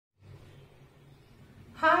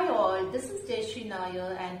Hi all, this is Jayashree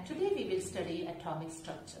Nair and today we will study atomic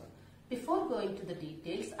structure. Before going to the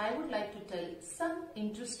details, I would like to tell some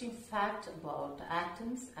interesting fact about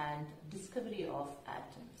atoms and discovery of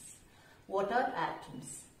atoms. What are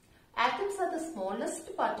atoms? Atoms are the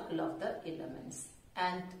smallest particle of the elements.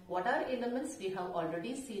 And what are elements? We have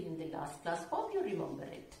already seen in the last class. Hope you remember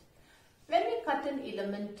it. When we cut an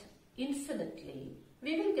element infinitely,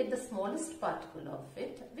 we will get the smallest particle of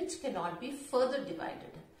it, which cannot be further divided.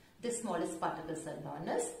 The smallest particles are known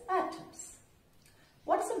as atoms.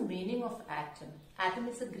 What's the meaning of atom? Atom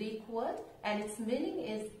is a Greek word and its meaning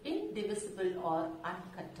is indivisible or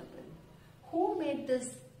uncuttable. Who made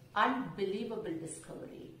this unbelievable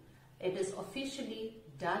discovery? It is officially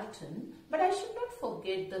Dalton, but I should not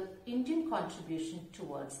forget the Indian contribution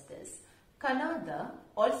towards this. Kanada,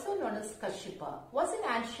 also known as Kashyapa, was an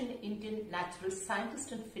ancient Indian natural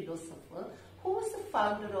scientist and philosopher who was the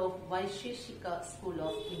founder of Vaisheshika school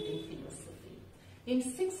of Indian philosophy. In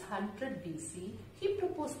 600 BC, he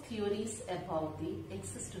proposed theories about the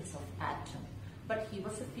existence of atom. But he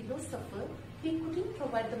was a philosopher, he couldn't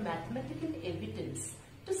provide the mathematical evidence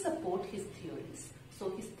to support his theories. So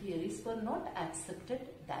his theories were not accepted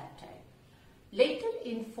that time. Later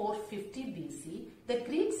in 450 BC, the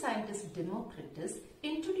Greek scientist Democritus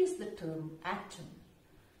introduced the term atom.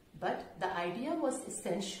 But the idea was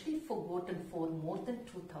essentially forgotten for more than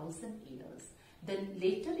 2000 years. Then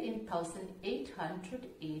later in 1800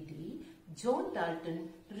 AD, John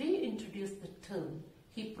Dalton reintroduced the term.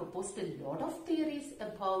 He proposed a lot of theories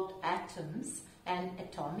about atoms and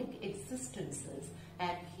atomic existences,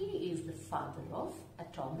 and he is the father of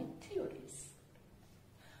atomic theories.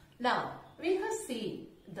 Now, we have seen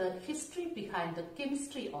the history behind the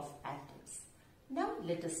chemistry of atoms. Now,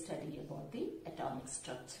 let us study about the atomic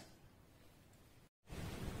structure.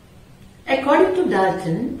 According to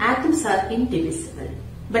Dalton, atoms are indivisible.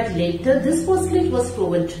 But later, this postulate was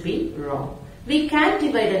proven to be wrong. We can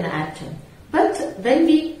divide an atom. But when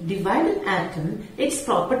we divide an atom, its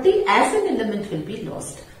property as an element will be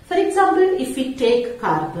lost. For example, if we take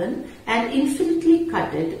carbon and infinitely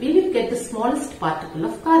cut it, we will get the smallest particle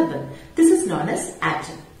of carbon. This is known as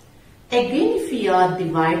atom. Again, if we are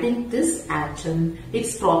dividing this atom,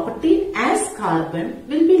 its property as carbon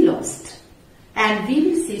will be lost. And we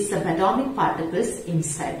will see subatomic particles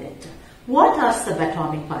inside it. What are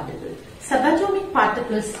subatomic particles? Subatomic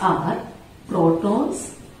particles are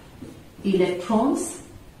protons, electrons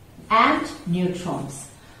and neutrons.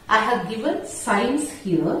 I have given signs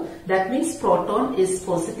here. That means proton is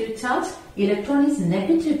positive charge, electron is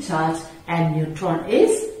negative charge and neutron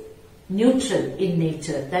is neutral in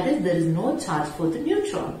nature. That is, there is no charge for the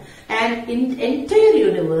neutron. And in the entire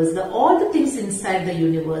universe, all the things inside the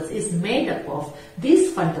universe is made up of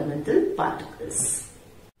these fundamental particles.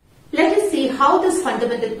 Let us see how these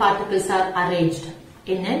fundamental particles are arranged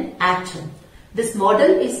in an atom. This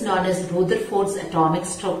model is known as Rutherford's atomic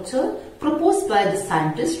structure, proposed by the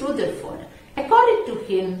scientist Rutherford. According to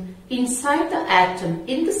him, inside the atom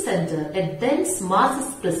in the center, a dense mass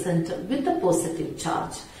is present with a positive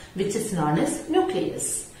charge, which is known as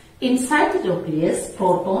nucleus. Inside the nucleus,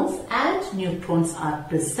 protons and neutrons are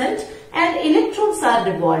present and electrons are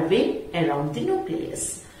revolving around the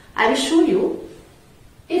nucleus. I will show you.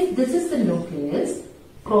 If this is the nucleus,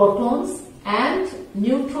 protons and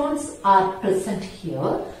neutrons are present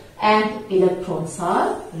here and electrons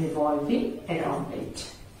are revolving around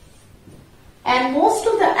it. And most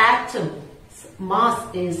of the atom's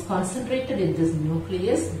mass is concentrated in this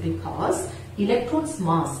nucleus because electron's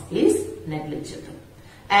mass is negligible.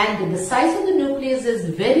 And the size of the nucleus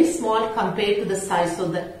is very small compared to the size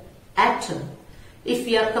of the atom. If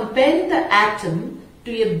we are comparing the atom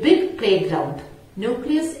to a big playground,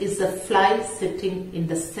 nucleus is a fly sitting in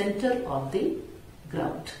the center of the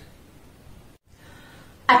ground.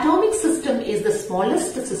 Atomic system is the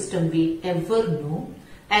smallest system we ever knew,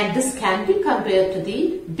 and this can be compared to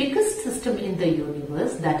the biggest system in the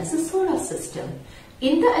universe, that is the solar system.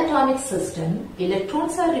 In the atomic system,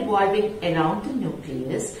 electrons are revolving around the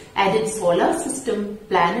nucleus, and in solar system,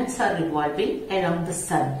 planets are revolving around the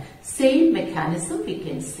sun. Same mechanism we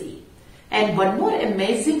can see. And one more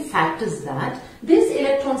amazing fact is that these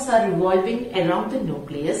electrons are revolving around the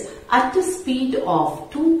nucleus at a speed of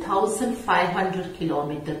 2500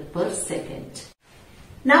 km per second.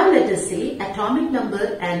 Now let us see atomic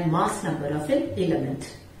number and mass number of an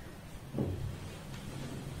element.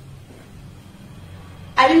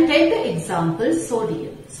 I will take the example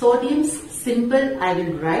sodium. Sodium's symbol I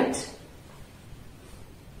will write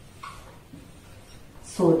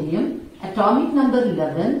sodium. Atomic number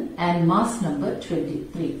 11 and mass number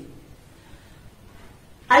 23.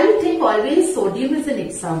 I will take take always sodium as an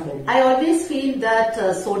example. I always feel that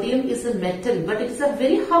sodium is a metal, but it is a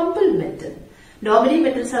very humble metal. Normally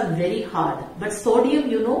metals are very hard, but sodium,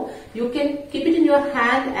 you know, you can keep it in your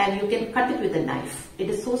hand and you can cut it with a knife. It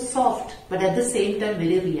is so soft, but at the same time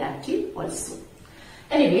very reactive also.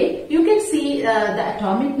 Anyway, you can see the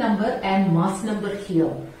atomic number and mass number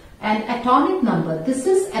here. And atomic number, this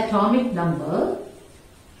is atomic number.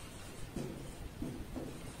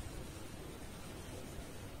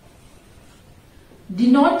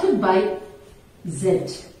 Denoted by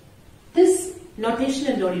Z. This notation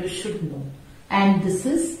and all you should know. And this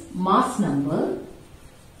is mass number.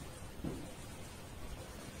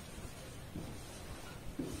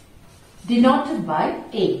 Denoted by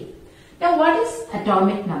A. Now what is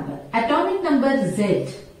atomic number? Atomic number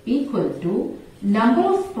Z equal to number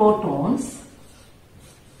of protons,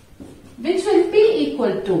 which will be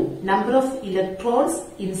equal to number of electrons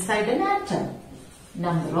inside an atom.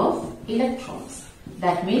 Number of electrons.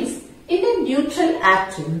 That means in a neutral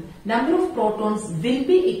atom, number of protons will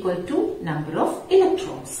be equal to number of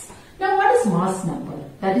electrons. Now what is mass number?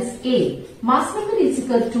 That is A. Mass number is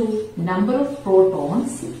equal to number of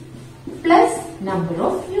protons plus number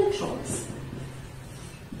of neutrons.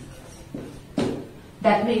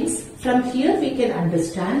 That means from here we can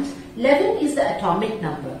understand 11 is the atomic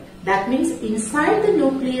number. That means inside the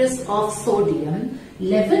nucleus of sodium,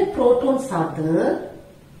 11 protons are there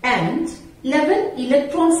and 11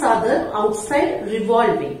 electrons are there outside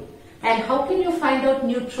revolving. And how can you find out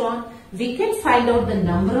neutron? We can find out the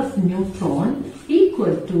number of neutron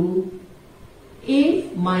equal to A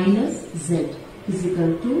minus Z is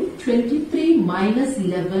equal to 23 minus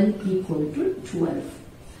 11 equal to 12.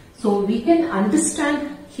 So we can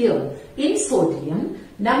understand here in sodium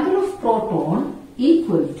number of proton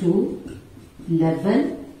equal to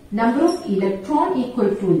 11, number of electron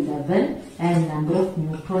equal to 11 and number of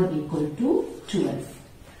neutron equal to 12.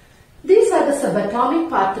 These are the subatomic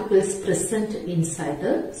particles present inside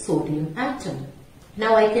the sodium atom.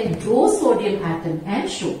 Now I can draw sodium atom and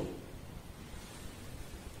show.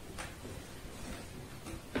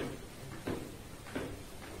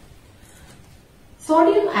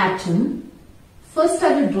 Sodium atom, first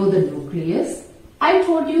I will draw the nucleus. I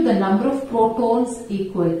told you the number of protons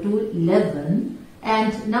equal to 11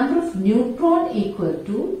 and number of neutron equal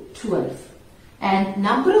to 12 and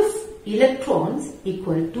number of electrons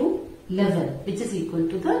equal to 11, which is equal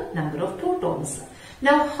to the number of protons.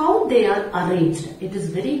 Now how they are arranged, it is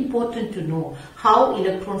very important to know how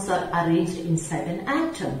electrons are arranged inside an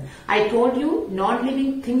atom. I told you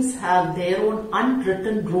non-living things have their own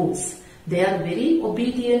unwritten rules. They are very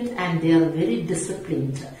obedient and they are very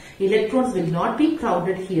disciplined. Electrons will not be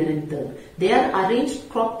crowded here and there. They are arranged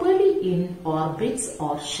properly in orbits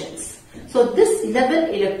or shells. So this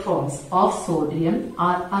 11 electrons of sodium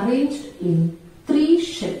are arranged in 3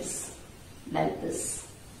 shells like this.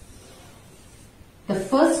 The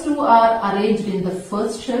first 2 are arranged in the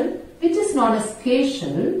first shell, which is known as K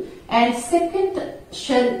shell, and second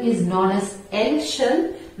shell is known as L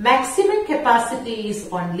shell. Maximum capacity is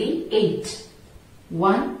only 8.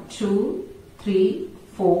 1, 2, 3,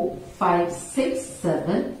 4, 5, 6,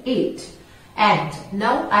 7, 8. And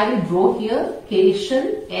now I will draw here K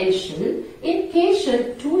shell, L shell. In K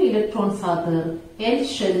shell 2 electrons are there, L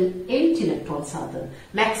shell 8 electrons are there.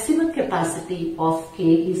 Maximum capacity of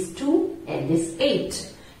K is 2, L is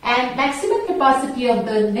 8. And maximum capacity of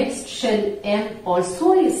the next shell M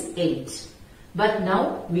also is 8. But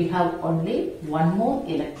now we have only one more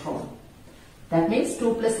electron. That means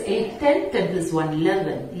 2 plus 8, 10, 10 plus 1,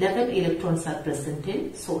 11. 11 electrons are present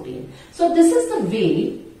in sodium. So this is the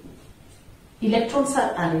way electrons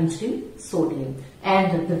are arranged in sodium.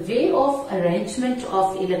 And the way of arrangement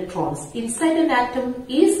of electrons inside an atom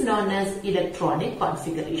is known as electronic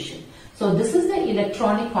configuration. So this is the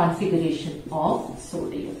electronic configuration of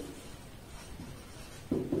sodium.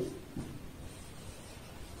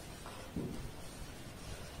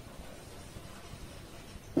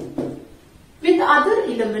 With other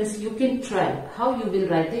elements, you can try how you will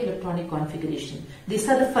write the electronic configuration. These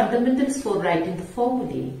are the fundamentals for writing the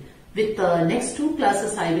formulae. With the next 2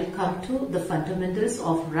 classes, I will come to the fundamentals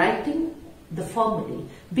of writing the formulae.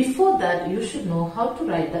 Before that, you should know how to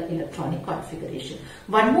write the electronic configuration.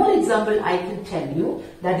 One more example I can tell you,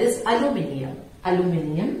 that is aluminium.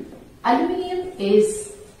 Aluminium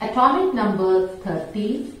is atomic number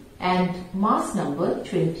 30 and mass number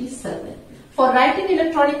 27. For writing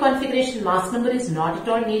electronic configuration, mass number is not at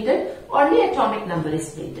all needed, only atomic number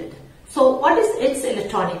is needed. So what is its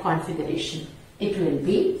electronic configuration? It will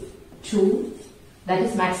be 2, that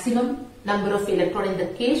is maximum number of electron in the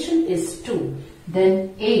K shell is 2.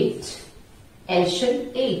 Then 8, L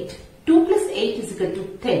shell 8, 2 plus 8 is equal to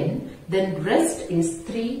 10, then rest is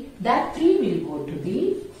 3. That 3 will go to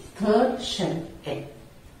the third shell N.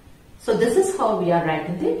 So this is how we are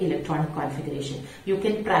writing the electronic configuration. You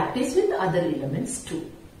can practice with other elements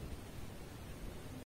too.